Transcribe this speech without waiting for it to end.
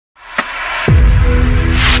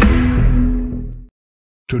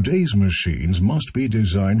Today's machines must be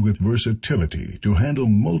designed with versatility to handle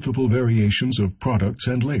multiple variations of products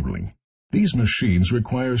and labeling. These machines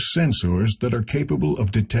require sensors that are capable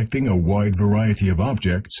of detecting a wide variety of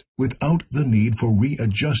objects without the need for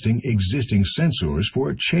readjusting existing sensors for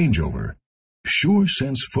a changeover.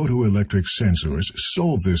 SureSense photoelectric sensors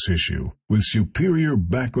solve this issue with superior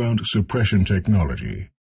background suppression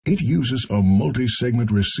technology. It uses a multi-segment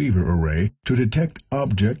receiver array to detect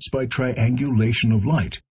objects by triangulation of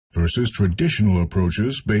light versus traditional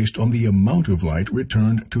approaches based on the amount of light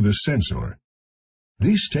returned to the sensor.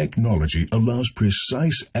 This technology allows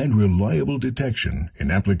precise and reliable detection in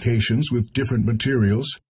applications with different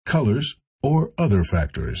materials, colors, or other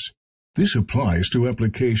factors. This applies to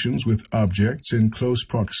applications with objects in close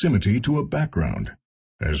proximity to a background,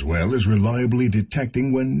 as well as reliably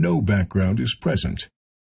detecting when no background is present.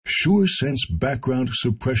 SureSense background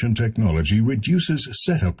suppression technology reduces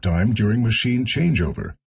setup time during machine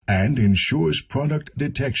changeover and ensures product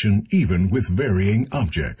detection even with varying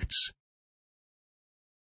objects.